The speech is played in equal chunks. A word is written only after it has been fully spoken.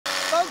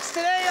folks,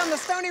 today on the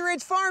Stoney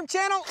Ridge Farm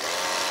channel,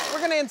 we're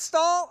going to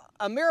install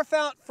a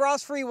Mirafount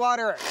frost-free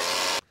waterer.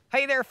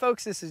 Hey there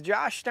folks, this is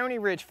Josh, Stoney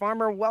Ridge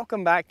Farmer.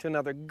 Welcome back to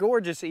another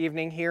gorgeous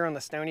evening here on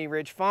the Stoney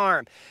Ridge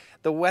Farm.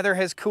 The weather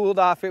has cooled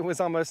off. It was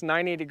almost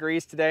 90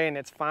 degrees today and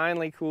it's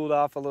finally cooled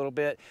off a little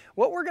bit.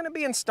 What we're going to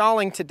be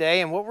installing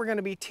today and what we're going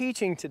to be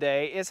teaching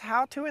today is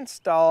how to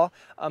install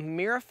a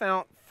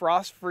Mirafount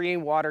frost-free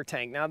water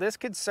tank. Now this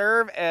could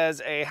serve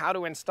as a how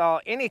to install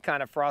any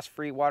kind of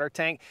frost-free water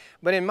tank,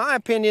 but in my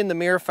opinion the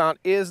Mirafount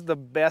is the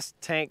best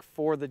tank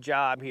for the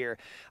job here.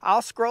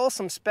 I'll scroll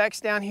some specs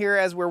down here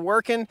as we're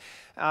working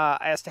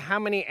as to how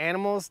many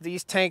animals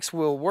these tanks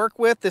will work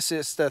with. This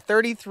is the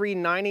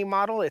 3390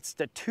 model. It's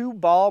the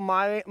 2-ball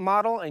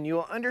model, and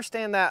you'll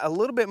understand that a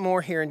little bit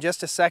more here in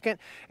just a second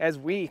as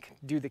we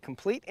do the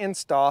complete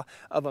install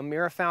of a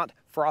Mirafount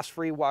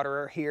frost-free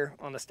waterer here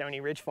on the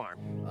Stoney Ridge Farm.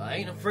 I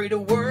ain't afraid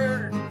of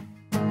work,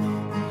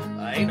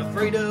 I ain't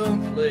afraid of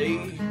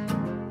play,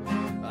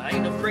 I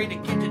ain't afraid to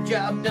get the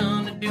job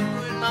done and do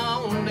it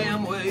my own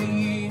damn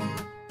way.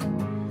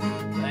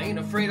 I ain't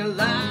afraid of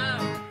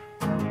life,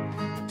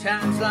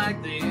 times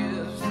like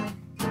this.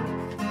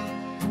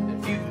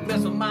 If you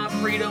mess with my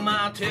freedom,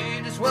 I'll tell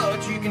you just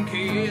what you can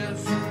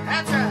kiss.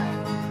 That's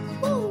right.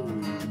 Woo.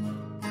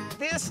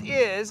 This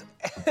is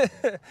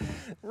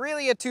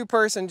really a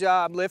two-person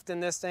job lifting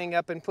this thing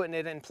up and putting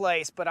it in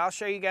place, but I'll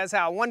show you guys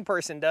how one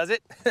person does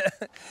it.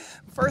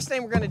 First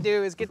thing we're going to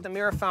do is get the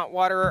Mirafount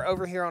waterer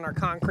over here on our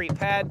concrete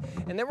pad,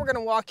 and then we're going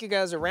to walk you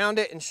guys around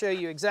it and show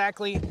you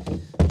exactly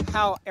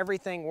how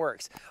everything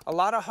works. A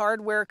lot of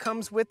hardware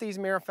comes with these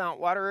Mirafount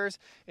waterers,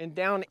 and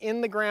down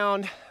in the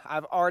ground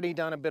I've already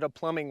done a bit of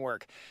plumbing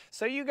work.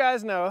 So you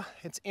guys know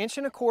it's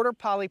 1¼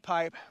 poly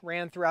pipe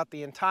ran throughout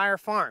the entire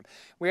farm.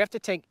 We have to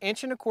take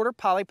 1¼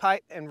 poly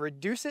pipe and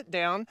reduce it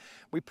down.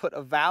 We put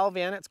a valve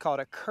in, it's called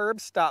a curb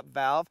stop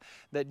valve,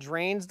 that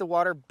drains the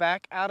water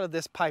back out of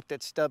this pipe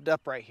that's stubbed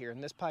up right here,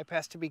 and this pipe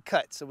has to be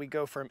cut. So we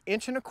go from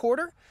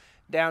 1¼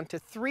 down to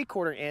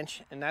 3/4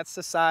 inch, and that's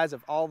the size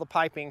of all the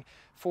piping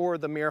for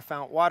the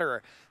Mirafount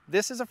waterer.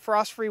 This is a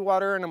frost-free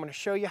waterer, and I'm going to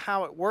show you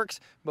how it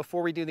works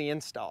before we do the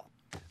install.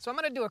 So I'm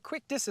going to do a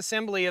quick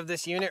disassembly of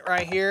this unit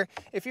right here.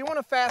 If you want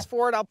to fast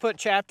forward, I'll put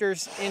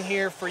chapters in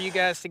here for you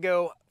guys to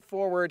go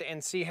forward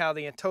and see how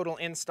the total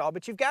install,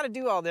 but you've got to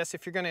do all this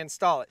if you're going to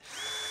install it.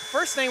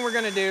 First thing we're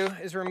going to do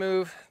is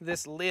remove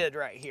this lid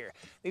right here.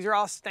 These are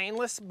all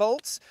stainless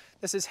bolts.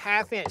 This is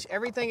 1/2 inch.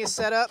 Everything is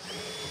set up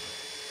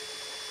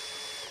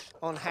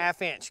on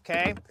 1/2 inch,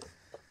 okay?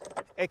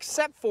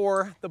 Except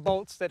for the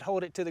bolts that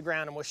hold it to the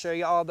ground, and we'll show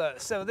you all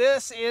those. So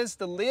this is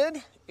the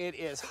lid. It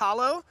is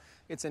hollow.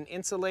 It's an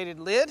insulated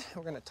lid.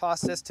 We're gonna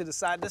toss this to the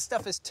side. This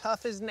stuff is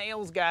tough as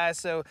nails, guys,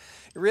 so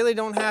you really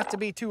don't have to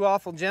be too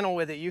awful gentle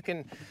with it. You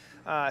can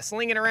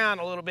sling it around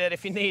a little bit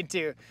if you need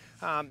to.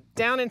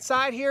 Down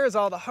inside here is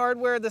all the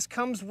hardware. This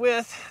comes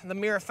with the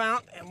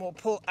Mirafount, and we'll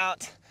pull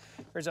out,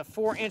 there's a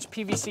 4-inch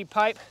PVC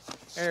pipe,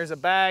 and there's a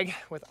bag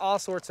with all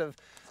sorts of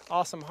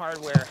awesome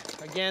hardware.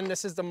 Again,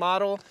 this is the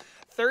model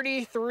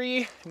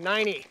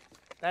 3390.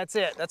 That's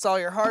it. That's all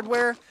your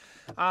hardware.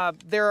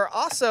 There are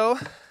also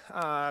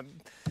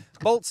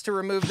bolts to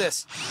remove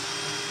this.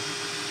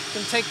 You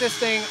can take this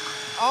thing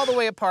all the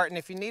way apart, and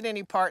if you need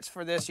any parts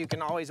for this, you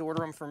can always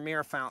order them from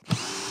Mirafount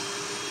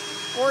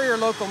or your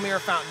local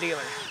Mirafount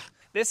dealer.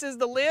 This is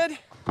the lid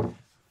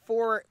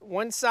for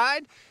one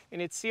side,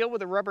 and it's sealed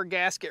with a rubber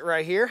gasket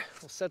right here.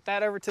 We'll set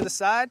that over to the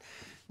side.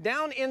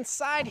 Down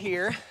inside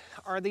here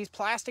are these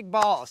plastic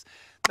balls.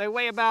 They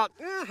weigh about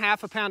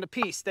 1/2 pound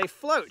apiece. They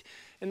float.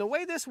 And the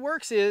way this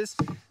works is,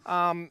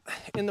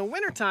 in the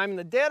wintertime, in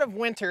the dead of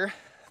winter,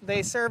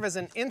 they serve as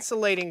an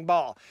insulating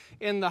ball.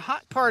 In the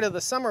hot part of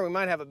the summer, we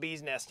might have a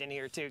bee's nest in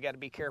here too, got to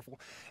be careful.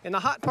 In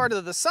the hot part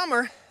of the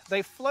summer,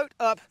 they float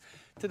up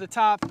to the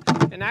top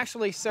and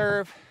actually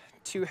serve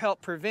to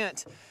help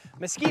prevent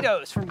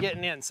mosquitoes from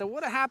getting in. So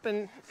what'll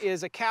happen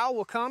is a cow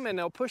will come and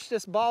they'll push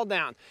this ball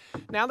down.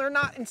 Now they're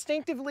not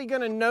instinctively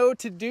gonna know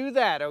to do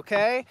that,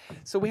 okay?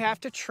 So we have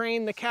to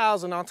train the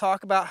cows, and I'll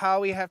talk about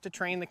how we have to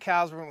train the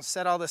cows. We're gonna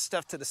set all this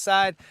stuff to the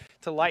side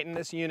to lighten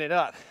this unit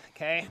up,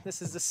 okay?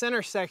 This is the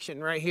center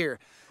section right here.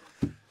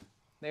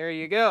 There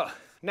you go.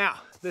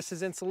 Now, this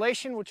is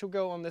insulation, which will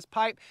go on this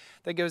pipe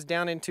that goes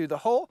down into the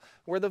hole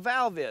where the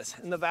valve is.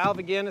 And the valve,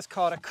 again, is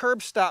called a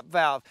curb stop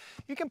valve.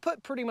 You can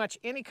put pretty much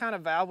any kind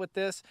of valve with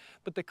this,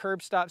 but the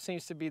curb stop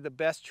seems to be the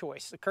best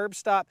choice. The curb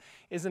stop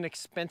is an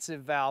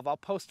expensive valve. I'll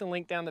post a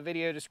link down the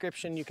video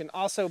description. You can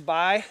also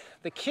buy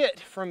the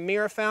kit from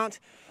Mirafount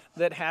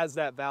that has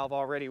that valve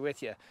already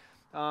with you.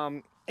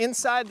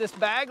 Inside this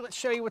bag, let's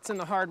show you what's in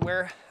the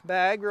hardware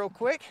bag real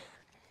quick.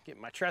 Get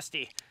my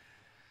trusty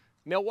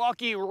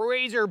Milwaukee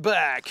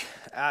Razorback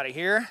out of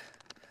here.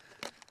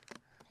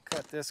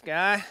 Cut this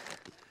guy.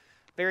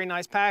 Very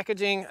nice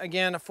packaging.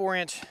 Again, a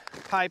 4-inch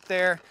pipe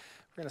there.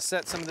 We're gonna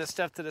set some of this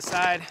stuff to the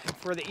side. And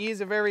for the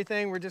ease of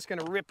everything, we're just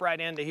gonna rip right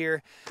into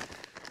here.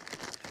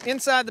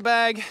 Inside the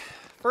bag,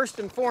 first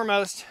and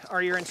foremost,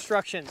 are your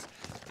instructions.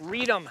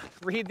 Read them.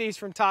 Read these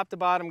from top to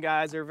bottom,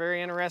 guys. They're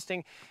very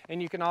interesting.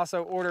 And you can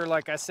also order,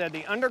 like I said,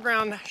 the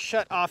underground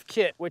shut-off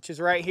kit, which is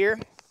right here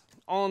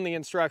on the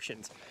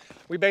instructions.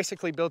 We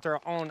basically built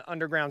our own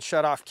underground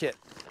shut-off kit.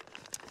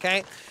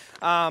 Okay.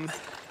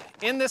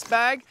 In this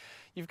bag,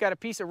 you've got a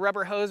piece of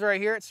rubber hose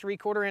right here. It's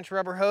 3/4 inch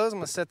rubber hose. I'm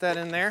gonna set that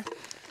in there.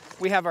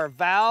 We have our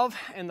valve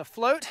and the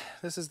float.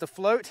 This is the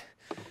float.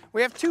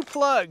 We have 2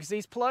 plugs.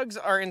 These plugs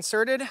are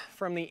inserted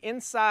from the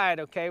inside,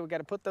 okay? We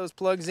gotta put those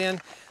plugs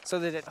in so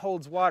that it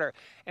holds water.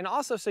 And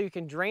also so you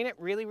can drain it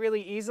really,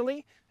 really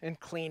easily and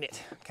clean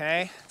it,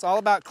 okay? It's all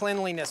about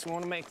cleanliness. We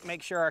wanna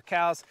make sure our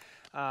cows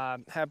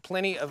have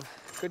plenty of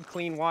good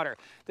clean water.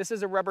 This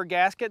is a rubber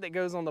gasket that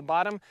goes on the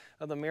bottom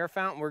of the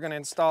Mirafount. We're gonna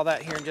install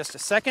that here in just a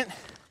second.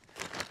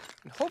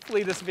 And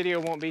hopefully this video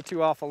won't be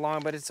too awful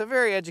long, but it's a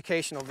very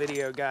educational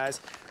video, guys.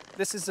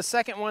 This is the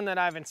second one that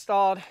I've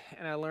installed,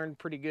 and I learned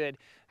pretty good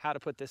how to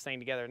put this thing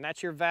together. And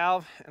that's your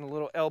valve and a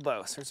little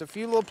elbow. So there's a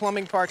few little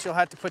plumbing parts you'll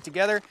have to put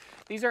together.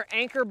 These are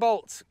anchor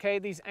bolts, okay?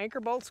 These anchor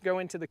bolts go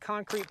into the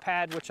concrete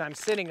pad, which I'm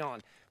sitting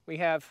on. We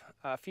have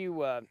a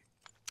few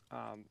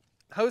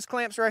hose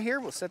clamps right here.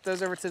 We'll set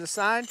those over to the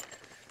side.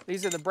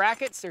 These are the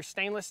brackets. They're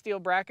stainless steel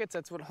brackets.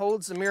 That's what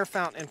holds the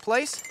Mirafount in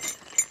place.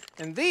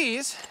 And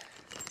these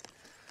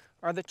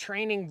are the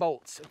training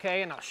bolts,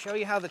 okay? And I'll show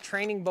you how the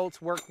training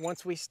bolts work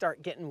once we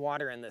start getting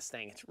water in this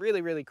thing. It's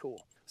really, really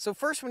cool. So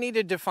first we need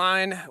to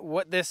define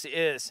what this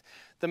is.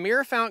 The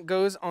Mirafount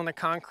goes on a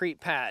concrete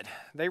pad.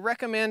 They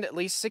recommend at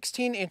least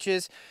 16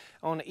 inches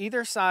on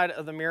either side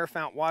of the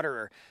Mirafount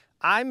waterer.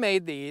 I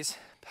made these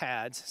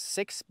pads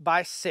 6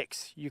 by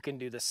 6. You can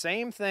do the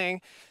same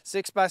thing.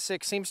 6 by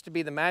 6 seems to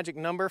be the magic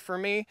number for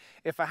me.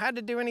 If I had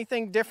to do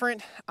anything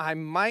different, I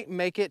might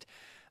make it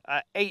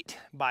 8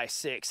 by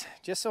 6,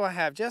 just so I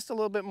have just a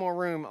little bit more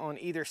room on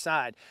either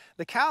side.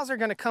 The cows are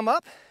gonna come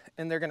up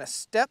and they're gonna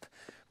step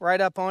right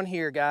up on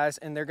here, guys,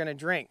 and they're gonna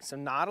drink. So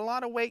not a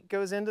lot of weight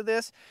goes into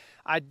this.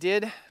 I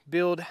did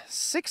build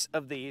 6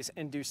 of these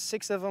and do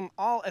 6 of them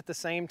all at the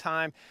same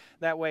time.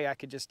 That way I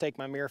could just take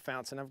my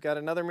Mirafounts, and I've got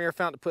another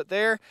Mirafount to put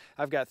there.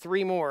 I've got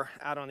 3 more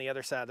out on the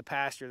other side of the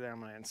pasture that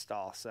I'm gonna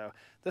install. So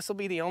this will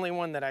be the only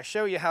one that I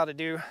show you how to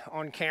do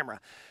on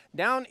camera.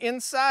 Down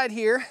inside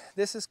here,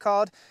 this is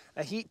called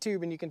a heat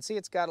tube, and you can see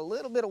it's got a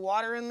little bit of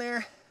water in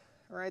there,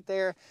 right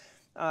there.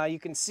 You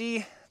can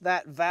see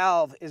that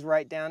valve is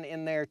right down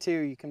in there too.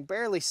 You can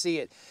barely see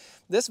it.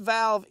 This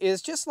valve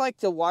is just like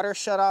the water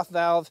shutoff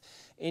valve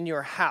in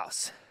your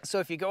house. So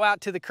if you go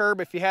out to the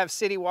curb, if you have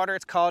city water,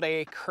 it's called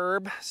a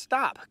curb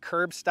stop.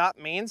 Curb stop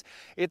means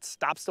it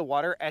stops the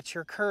water at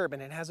your curb,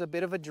 and it has a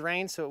bit of a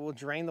drain, so it will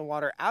drain the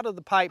water out of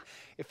the pipe.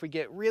 If we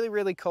get really,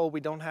 really cold, we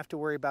don't have to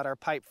worry about our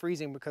pipe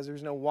freezing because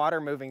there's no water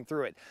moving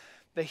through it.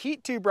 The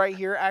heat tube right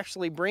here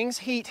actually brings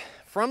heat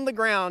from the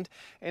ground,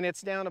 and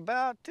it's down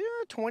about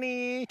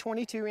 20,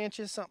 22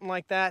 inches, something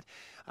like that.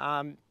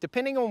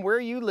 Depending on where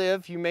you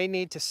live, you may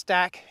need to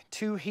stack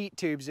 2 heat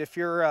tubes. If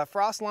your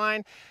frost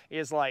line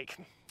is like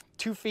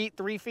 2 feet,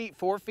 3 feet,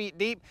 4 feet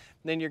deep,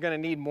 then you're gonna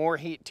need more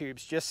heat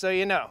tubes, just so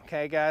you know,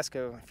 okay guys?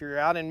 If you're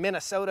out in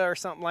Minnesota or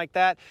something like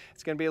that,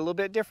 it's gonna be a little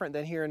bit different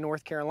than here in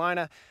North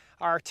Carolina.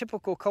 Our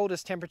typical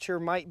coldest temperature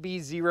might be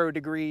 0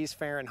 degrees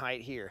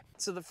Fahrenheit here.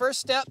 So the first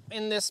step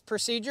in this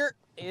procedure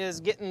is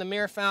getting the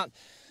Mirafount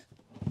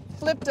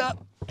flipped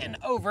up and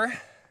over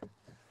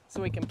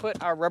so we can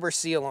put our rubber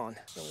seal on.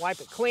 So wipe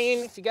it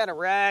clean. If you got a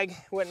rag, it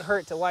wouldn't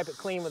hurt to wipe it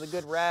clean with a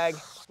good rag.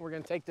 We're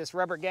gonna take this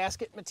rubber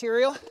gasket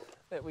material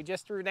that we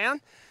just threw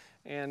down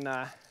and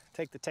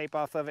take the tape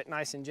off of it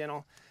nice and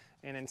gentle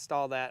and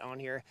install that on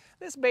here.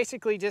 This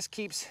basically just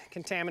keeps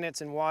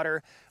contaminants in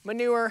water,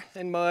 manure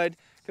and mud,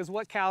 because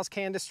what cows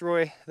can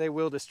destroy, they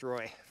will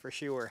destroy for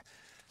sure.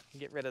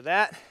 Get rid of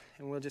that,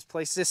 and we'll just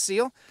place this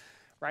seal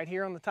right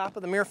here on the top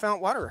of the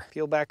Mirafount waterer.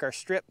 Peel back our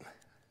strip,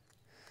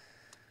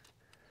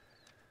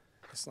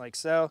 just like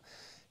so.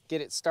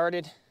 Get it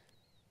started.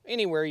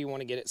 Anywhere you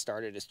want to get it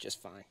started is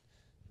just fine.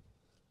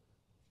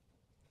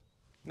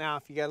 Now,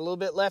 if you got a little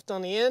bit left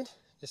on the end,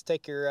 just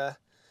take your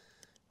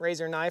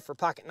razor knife or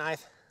pocket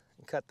knife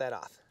and cut that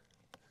off.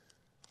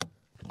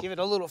 Give it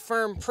a little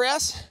firm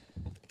press,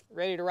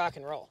 ready to rock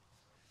and roll.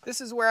 This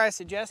is where I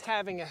suggest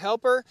having a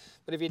helper,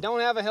 but if you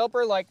don't have a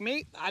helper like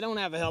me, I don't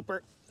have a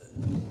helper,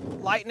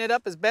 lighten it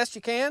up as best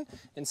you can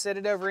and set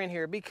it over in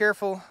here. Be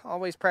careful,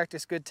 always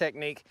practice good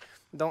technique.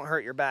 Don't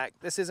hurt your back.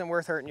 This isn't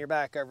worth hurting your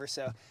back over,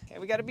 so okay,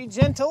 we gotta be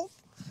gentle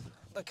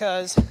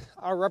because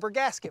our rubber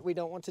gasket, we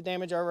don't want to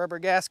damage our rubber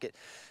gasket.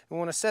 We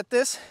wanna set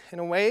this in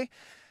a way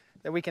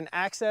that we can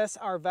access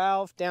our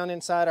valve down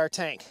inside our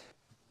tank.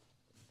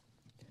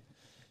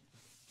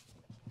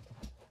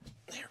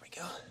 There we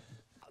go.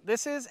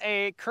 This is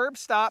a curb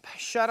stop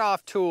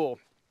shut-off tool,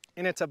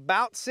 and it's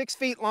about 6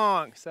 feet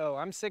long. So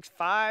I'm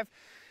 6'5".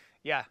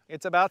 Yeah,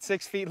 it's about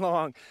 6 feet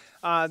long.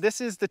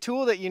 This is the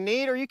tool that you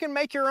need, or you can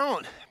make your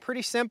own.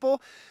 Pretty simple.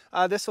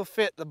 This will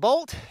fit the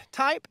bolt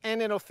type,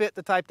 and it'll fit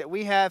the type that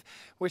we have,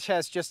 which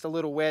has just a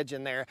little wedge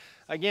in there.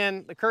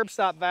 Again, the curb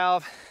stop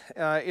valve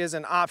is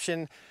an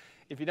option.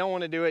 If you don't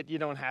want to do it, you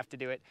don't have to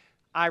do it.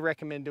 I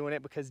recommend doing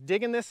it, because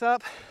digging this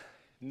up,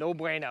 no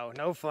bueno,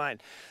 no fun.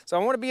 So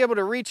I want to be able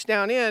to reach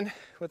down in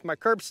with my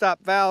curb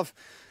stop valve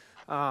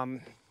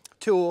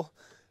tool,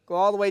 go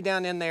all the way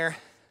down in there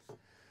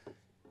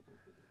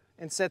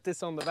and set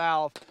this on the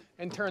valve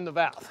and turn the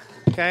valve.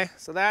 Okay,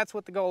 so that's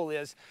what the goal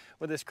is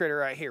with this critter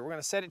right here. We're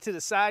going to set it to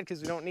the side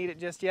because we don't need it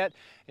just yet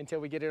until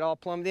we get it all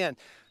plumbed in.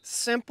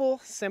 Simple,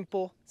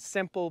 simple,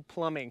 simple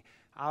plumbing.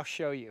 I'll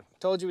show you.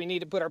 Told you we need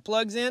to put our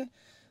plugs in.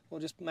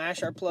 We'll just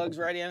mash our plugs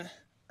right in,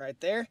 right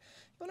there.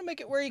 You want to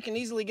make it where you can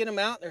easily get them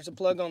out. There's a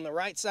plug on the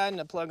right side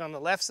and a plug on the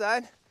left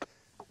side.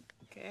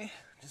 Okay,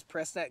 just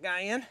press that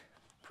guy in,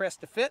 press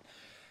to fit.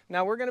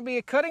 Now we're going to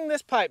be cutting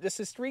this pipe. This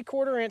is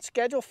 3/4 inch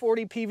Schedule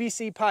 40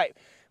 PVC pipe.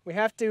 We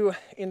have to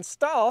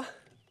install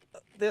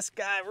this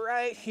guy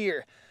right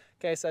here.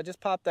 Okay, so I just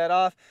popped that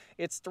off.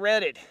 It's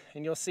threaded,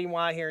 and you'll see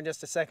why here in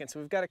just a second. So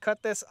we've got to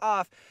cut this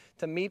off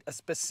to meet a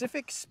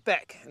specific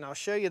spec, and I'll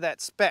show you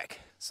that spec.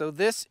 So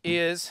this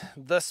is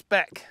the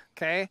spec,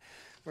 okay?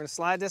 We're gonna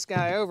slide this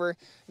guy over,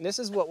 and this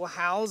is what will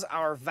house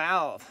our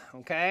valve,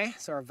 okay?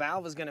 So our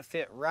valve is gonna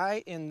fit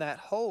right in that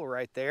hole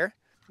right there.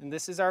 And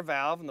this is our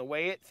valve, and the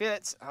way it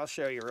fits, I'll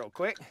show you real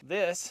quick.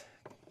 This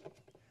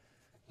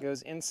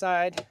goes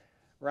inside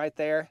right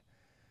there,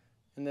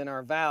 and then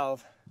our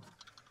valve,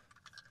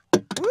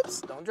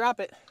 whoops, don't drop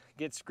it,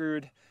 gets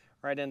screwed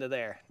right into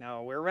there.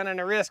 Now we're running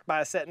a risk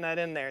by setting that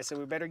in there, so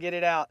we better get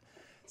it out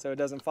so it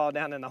doesn't fall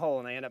down in the hole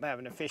and I end up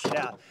having to fish it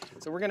out.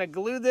 So we're gonna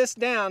glue this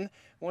down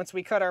once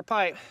we cut our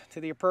pipe to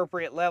the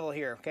appropriate level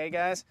here, okay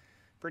guys?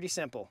 Pretty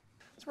simple.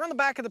 So we're on the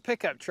back of the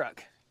pickup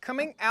truck.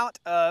 Coming out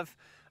of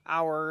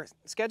our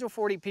Schedule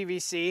 40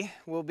 PVC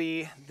will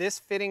be this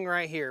fitting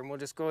right here, and we'll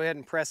just go ahead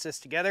and press this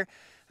together.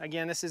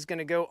 Again, this is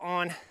gonna go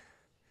on,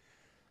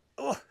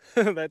 oh,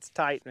 that's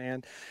tight,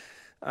 man.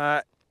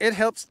 It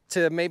helps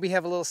to maybe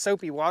have a little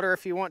soapy water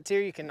if you want to.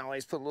 You can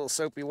always put a little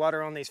soapy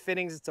water on these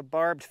fittings. It's a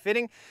barbed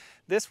fitting.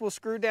 This will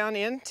screw down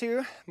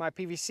into my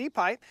PVC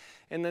pipe,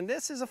 and then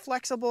this is a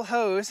flexible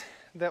hose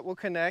that will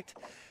connect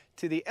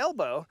to the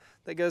elbow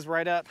that goes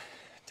right up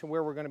to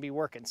where we're going to be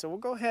working. So we'll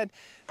go ahead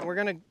and we're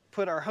going to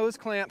put our hose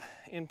clamp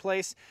in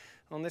place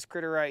on this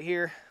critter right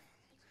here,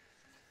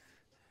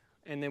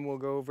 and then we'll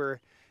go over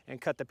and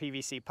cut the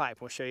PVC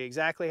pipe. We'll show you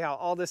exactly how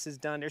all this is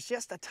done. There's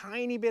just a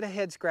tiny bit of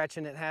head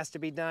scratching that has to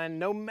be done.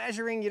 No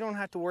measuring. You don't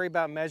have to worry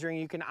about measuring.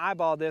 You can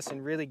eyeball this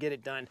and really get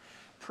it done.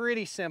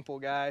 Pretty simple,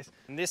 guys.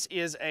 And this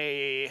is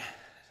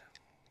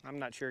I'm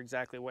not sure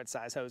exactly what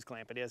size hose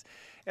clamp it is.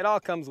 It all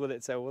comes with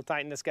it, so we'll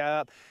tighten this guy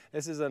up.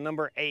 This is a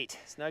number 8.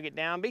 Snug it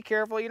down. Be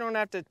careful. You don't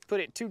have to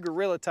put it too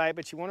gorilla tight,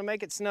 but you want to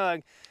make it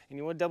snug, and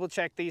you want to double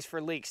check these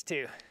for leaks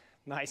too.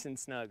 Nice and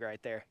snug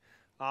right there.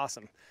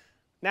 Awesome.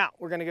 Now,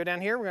 we're going to go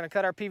down here, we're going to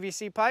cut our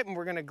PVC pipe, and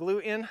we're going to glue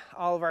in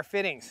all of our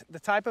fittings.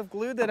 The type of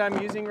glue that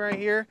I'm using right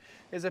here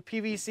is a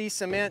PVC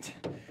cement.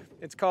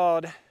 It's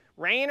called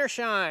Rain or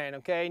Shine,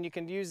 okay? And you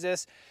can use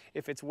this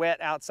if it's wet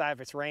outside,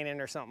 if it's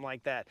raining or something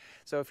like that.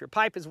 So if your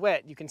pipe is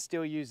wet, you can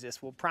still use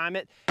this. We'll prime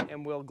it,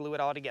 and we'll glue it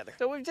all together.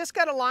 So we've just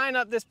got to line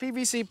up this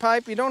PVC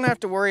pipe. You don't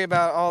have to worry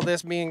about all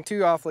this being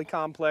too awfully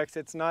complex.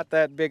 It's not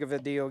that big of a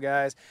deal,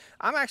 guys.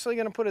 I'm actually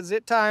going to put a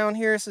zip tie on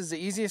here. This is the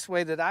easiest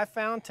way that I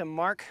found to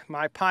mark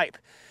my pipe.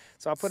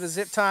 So I'll put a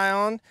zip tie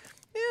on.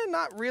 Yeah,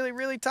 not really,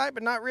 really tight,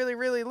 but not really,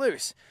 really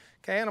loose.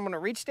 Okay, and I'm gonna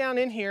reach down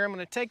in here. I'm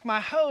gonna take my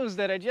hose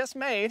that I just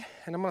made,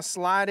 and I'm gonna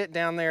slide it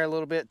down there a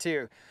little bit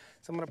too.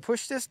 So I'm gonna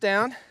push this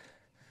down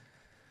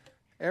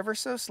ever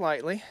so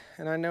slightly,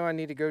 and I know I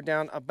need to go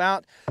down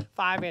about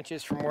 5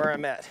 inches from where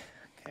I'm at.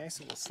 Okay,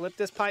 so we'll slip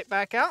this pipe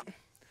back out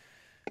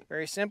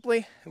very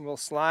simply, and we'll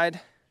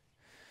slide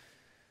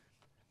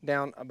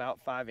down about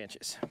 5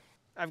 inches.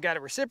 I've got a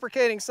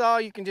reciprocating saw.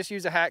 You can just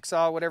use a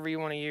hacksaw, whatever you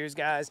want to use,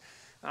 guys.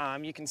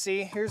 You can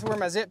see here's where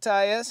my zip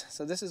tie is.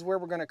 So this is where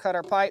we're going to cut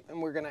our pipe,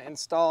 and we're going to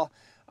install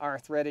our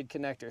threaded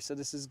connector. So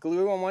this is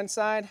glue on one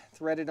side,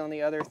 threaded on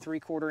the other,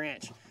 3/4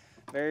 inch.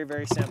 Very,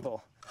 very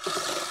simple.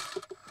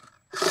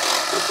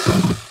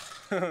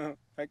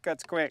 That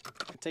cuts quick.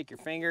 Take your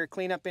finger,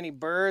 clean up any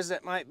burrs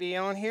that might be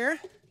on here,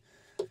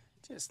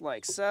 just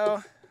like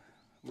so.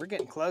 We're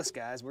getting close,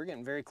 guys. We're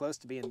getting very close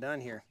to being done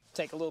here.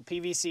 Take a little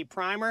PVC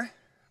primer.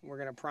 We're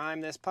going to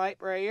prime this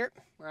pipe right here.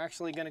 We're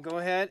actually going to go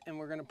ahead and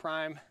we're going to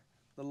prime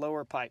the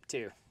lower pipe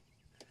too.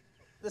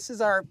 This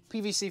is our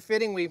PVC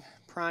fitting. We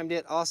primed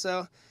it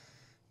also.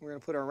 We're going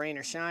to put our Rain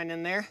or Shine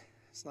in there,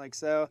 just like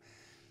so.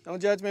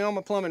 Don't judge me on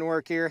my plumbing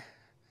work here.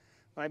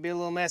 Might be a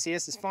little messy.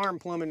 This is farm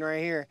plumbing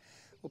right here.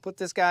 We'll put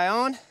this guy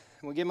on and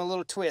we'll give him a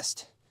little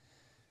twist.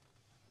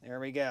 There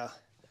we go.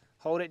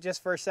 Hold it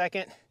just for a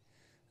second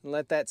and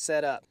let that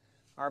set up.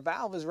 Our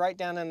valve is right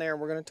down in there.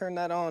 We're going to turn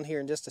that on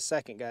here in just a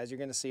second, guys. You're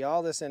going to see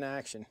all this in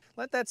action.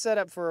 Let that set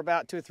up for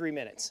about 2 or 3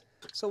 minutes.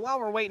 So while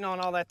we're waiting on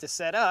all that to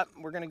set up,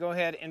 we're going to go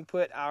ahead and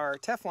put our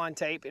Teflon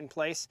tape in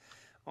place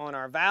on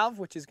our valve,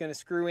 which is going to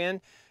screw in.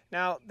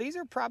 Now, these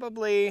are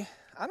probably,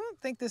 I don't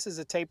think this is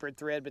a tapered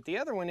thread, but the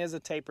other one is a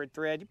tapered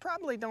thread. You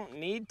probably don't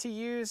need to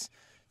use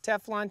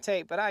Teflon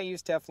tape, but I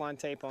use Teflon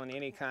tape on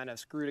any kind of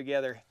screw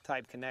together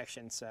type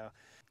connection. So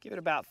Give it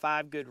about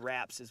 5 good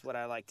wraps is what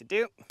I like to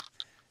do.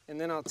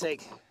 And then I'll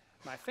take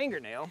my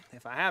fingernail,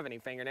 if I have any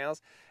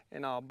fingernails,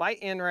 and I'll bite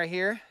in right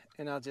here,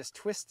 and I'll just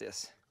twist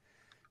this,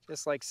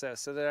 just like so,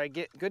 so that I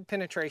get good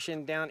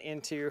penetration down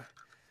into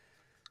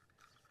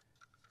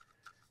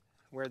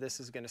where this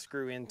is gonna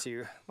screw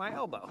into my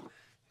elbow.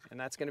 And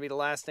that's gonna be the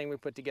last thing we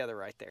put together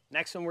right there.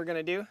 Next one we're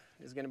gonna do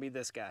is gonna be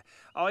this guy.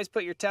 Always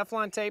put your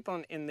Teflon tape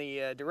on in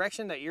the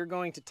direction that you're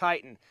going to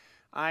tighten.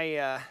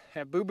 I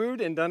have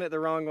boo-booed and done it the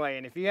wrong way.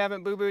 And if you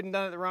haven't boo-booed and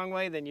done it the wrong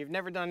way, then you've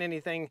never done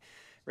anything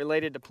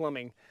related to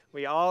plumbing.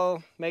 We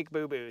all make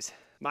boo-boos.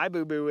 My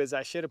boo-boo is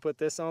I should have put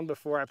this on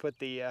before I put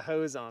the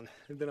hose on.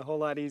 It's been a whole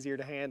lot easier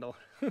to handle.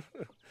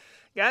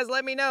 Guys,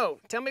 let me know.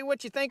 Tell me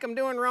what you think I'm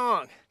doing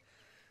wrong.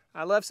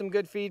 I love some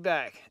good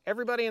feedback.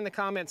 Everybody in the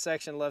comments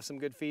section loves some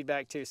good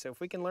feedback too. So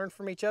if we can learn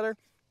from each other,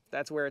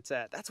 that's where it's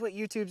at. That's what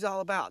YouTube's all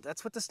about.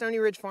 That's what the Stoney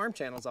Ridge Farm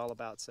Channel is all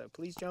about. So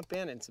please jump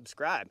in and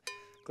subscribe.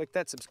 Click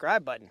that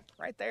subscribe button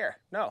right there.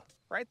 No,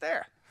 right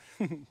there.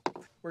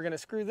 We're gonna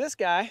screw this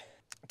guy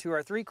to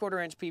our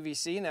 3/4 inch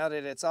PVC now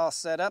that it's all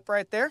set up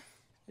right there,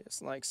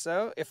 just like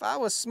so. If I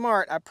was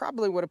smart, I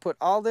probably would have put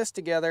all this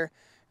together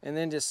and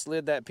then just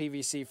slid that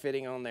PVC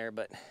fitting on there,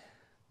 but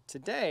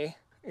today,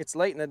 it's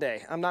late in the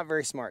day. I'm not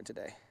very smart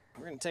today.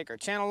 We're gonna take our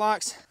channel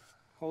locks,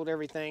 hold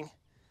everything,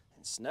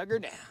 and snug her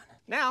down.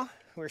 Now,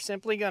 we're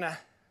simply gonna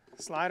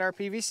slide our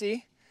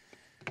PVC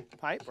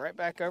pipe right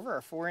back over,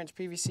 our 4-inch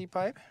PVC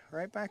pipe,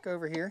 right back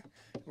over here.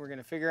 We're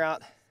gonna figure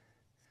out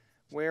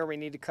where we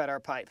need to cut our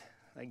pipe.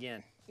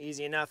 Again,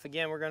 easy enough.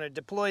 Again, we're gonna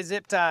deploy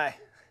zip tie.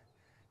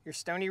 Your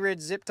Stoney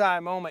Ridge zip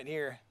tie moment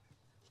here.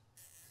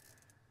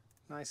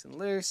 Nice and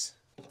loose.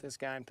 Put this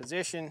guy in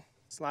position.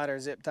 Slide our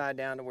zip tie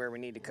down to where we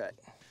need to cut.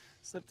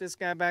 Slip this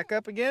guy back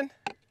up again.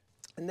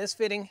 And this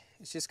fitting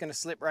is just gonna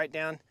slip right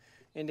down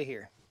into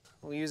here.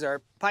 We'll use our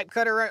pipe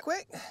cutter right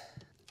quick.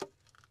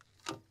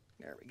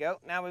 There we go.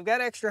 Now we've got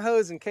extra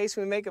hose in case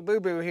we make a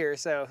boo-boo here,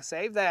 so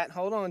save that,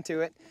 hold on to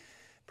it.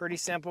 Pretty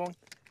simple.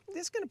 I'm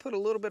just gonna put a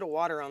little bit of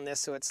water on this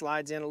so it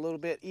slides in a little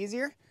bit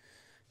easier.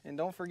 And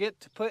don't forget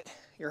to put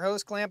your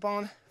hose clamp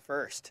on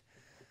first.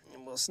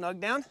 And we'll snug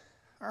down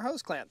our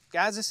hose clamp.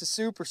 Guys, this is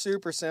super,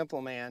 super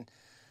simple, man.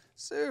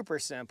 Super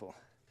simple.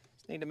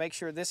 Just need to make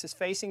sure this is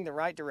facing the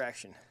right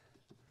direction.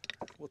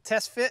 We'll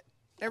test fit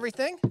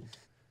everything.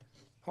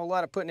 Whole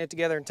lot of putting it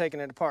together and taking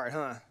it apart,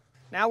 huh?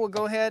 Now we'll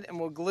go ahead and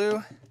we'll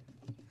glue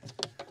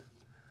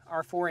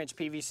our 4-inch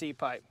PVC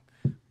pipe.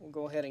 We'll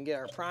go ahead and get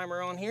our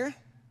primer on here.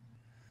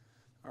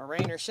 Our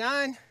rain or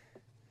shine.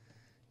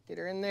 Get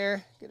her in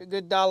there, get a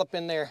good dollop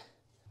in there.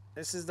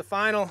 This is the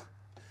final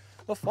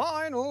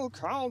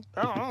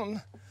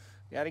countdown.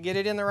 Got to get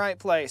it in the right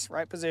place,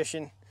 right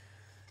position.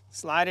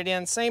 Slide it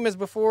in, same as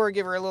before,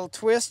 give her a little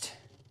twist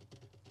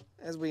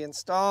as we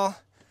install.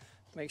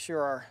 Make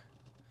sure our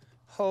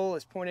hole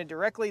is pointed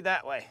directly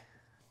that way.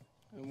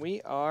 And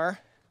we are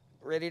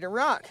ready to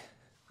rock.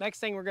 Next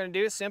thing we're gonna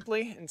do is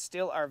simply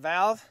instill our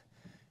valve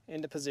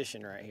into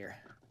position right here.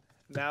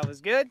 Valve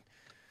is good.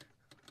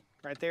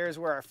 Right there is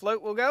where our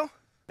float will go.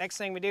 Next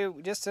thing we do,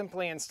 we just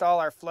simply install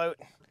our float.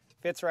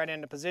 Fits right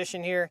into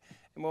position here,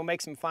 and we'll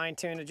make some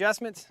fine-tune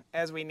adjustments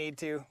as we need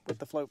to with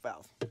the float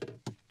valve.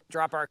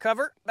 Drop our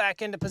cover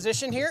back into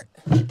position here,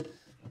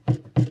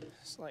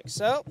 just like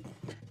so.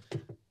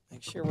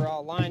 Make sure we're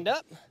all lined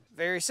up.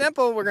 Very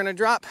simple, we're gonna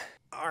drop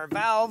our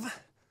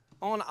valve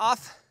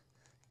on-off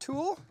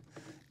tool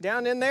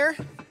down in there,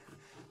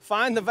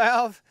 find the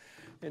valve,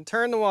 and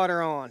turn the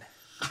water on.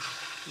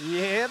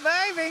 Yeah,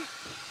 baby.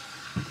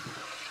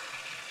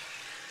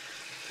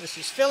 This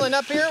is filling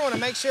up here. I want to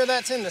make sure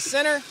that's in the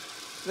center.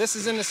 This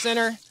is in the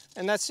center,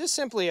 and that's just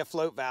simply a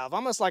float valve,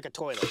 almost like a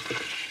toilet.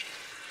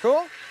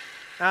 Cool?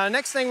 Now, the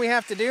next thing we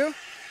have to do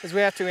is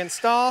we have to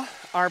install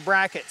our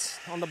brackets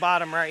on the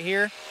bottom right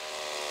here.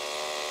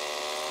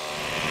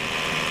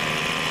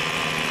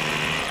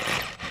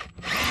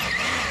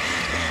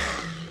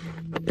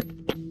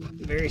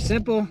 Very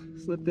simple.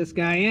 Slip this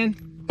guy in,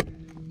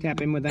 tap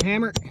him with a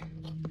hammer,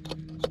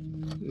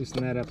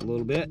 loosen that up a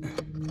little bit.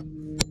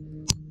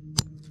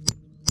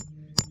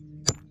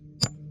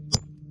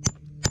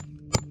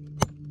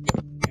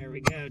 There we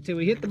go, till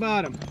we hit the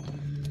bottom.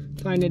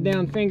 Tighten it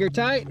down finger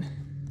tight.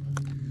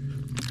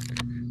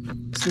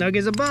 Snug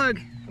as a bug.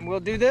 And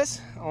we'll do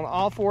this on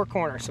all 4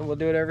 corners. So we'll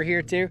do it over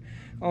here too,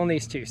 on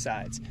these 2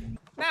 sides.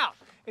 Now,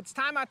 it's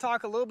time I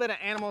talk a little bit of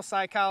animal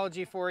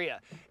psychology for you.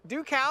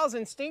 Do cows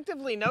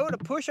instinctively know to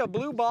push a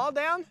blue ball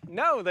down?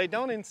 No, they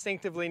don't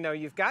instinctively know.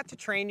 You've got to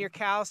train your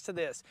cows to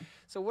this.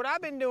 So what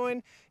I've been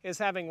doing is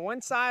having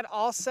one side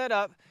all set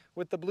up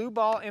with the blue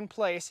ball in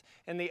place,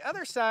 and the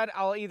other side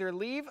I'll either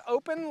leave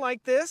open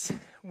like this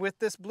with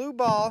this blue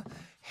ball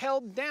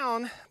held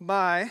down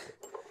by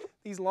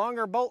these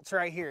longer bolts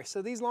right here.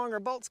 So these longer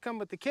bolts come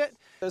with the kit.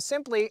 So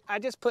simply, I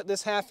just put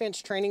this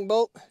 1/2-inch training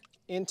bolt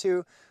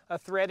into a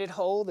threaded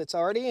hole that's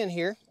already in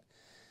here.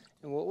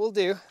 And what we'll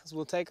do is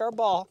we'll take our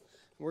ball,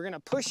 and we're gonna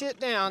push it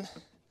down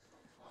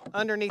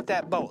underneath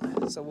that bolt.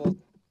 So we'll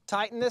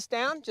tighten this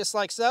down just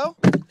like so,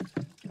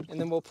 and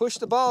then we'll push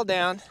the ball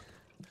down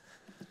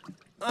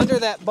under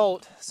that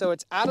bolt so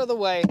it's out of the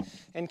way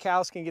and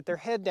cows can get their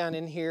head down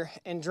in here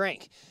and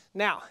drink.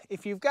 Now,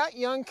 if you've got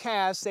young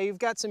calves, say you've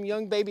got some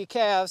young baby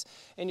calves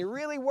and you're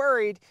really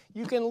worried,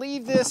 you can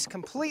leave this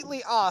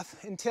completely off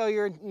until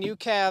your new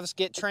calves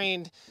get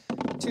trained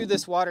to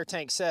this water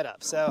tank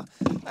setup. So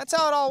that's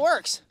how it all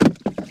works.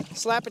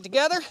 Slap it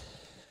together.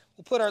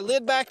 We'll put our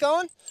lid back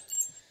on,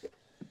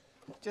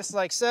 just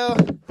like so.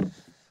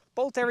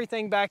 Bolt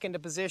everything back into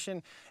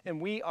position, and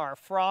we are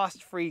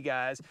frost free,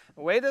 guys.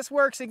 The way this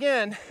works,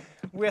 again,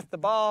 with the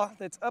ball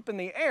that's up in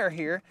the air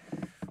here,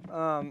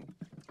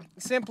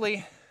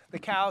 simply the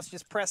cows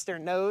just press their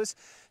nose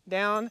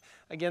down.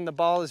 Again, the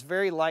ball is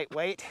very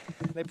lightweight.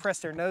 They press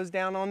their nose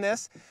down on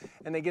this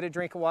and they get a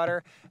drink of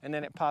water, and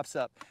then it pops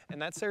up.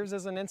 And that serves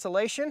as an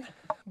insulation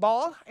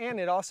ball, and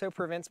it also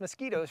prevents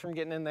mosquitoes from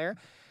getting in there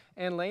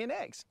and laying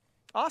eggs.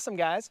 Awesome,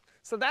 guys.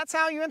 So that's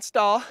how you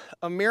install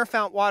a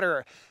Mirafount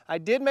waterer. I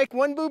did make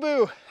one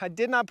boo-boo. I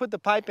did not put the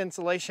pipe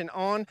insulation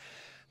on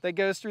that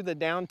goes through the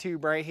down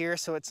tube right here.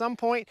 So at some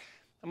point,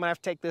 I'm gonna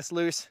have to take this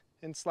loose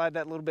and slide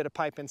that little bit of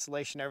pipe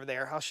insulation over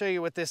there. I'll show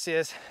you what this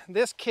is.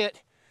 This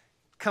kit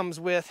comes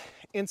with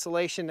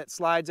insulation that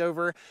slides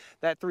over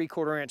that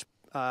 3/4 inch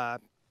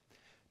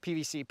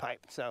PVC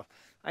pipe. So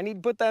I need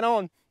to put that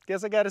on.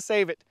 Guess I gotta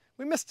save it.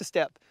 We missed a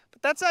step,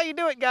 but that's how you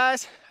do it,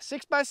 guys.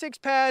 6x6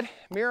 pad,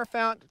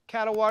 Mirafount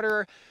cattle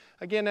waterer.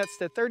 Again, that's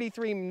the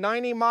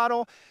 3390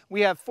 model.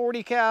 We have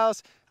 40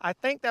 cows. I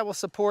think that will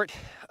support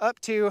up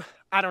to,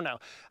 I don't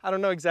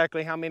know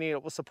exactly how many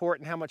it will support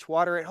and how much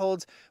water it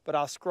holds, but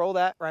I'll scroll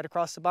that right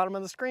across the bottom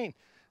of the screen.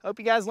 Hope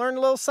you guys learned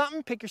a little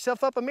something. Pick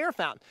yourself up a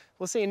Mirafount.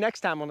 We'll see you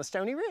next time on the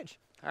Stoney Ridge.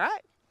 All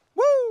right?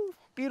 Woo!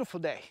 Beautiful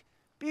day.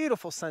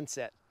 Beautiful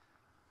sunset.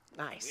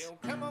 Nice. Well,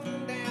 come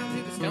on down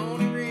to the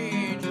Stoney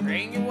Ridge.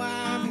 Bring your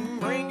wife and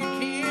bring your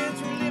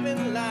kids. We're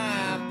living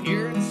life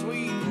pure and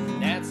sweet.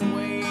 That's the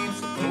way it's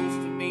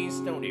supposed to be,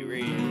 Stoney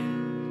Ridge.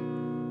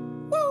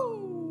 Woo!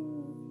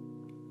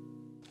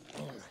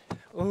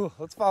 Ooh,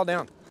 let's fall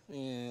down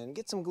and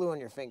get some glue on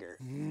your finger.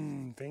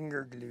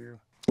 Finger glue.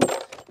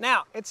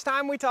 Now, it's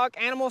time we talk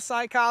animal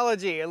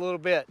psychology a little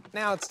bit.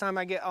 Now it's time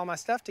I get all my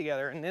stuff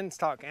together and then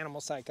talk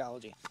animal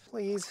psychology.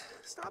 Please,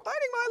 stop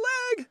biting my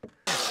leg.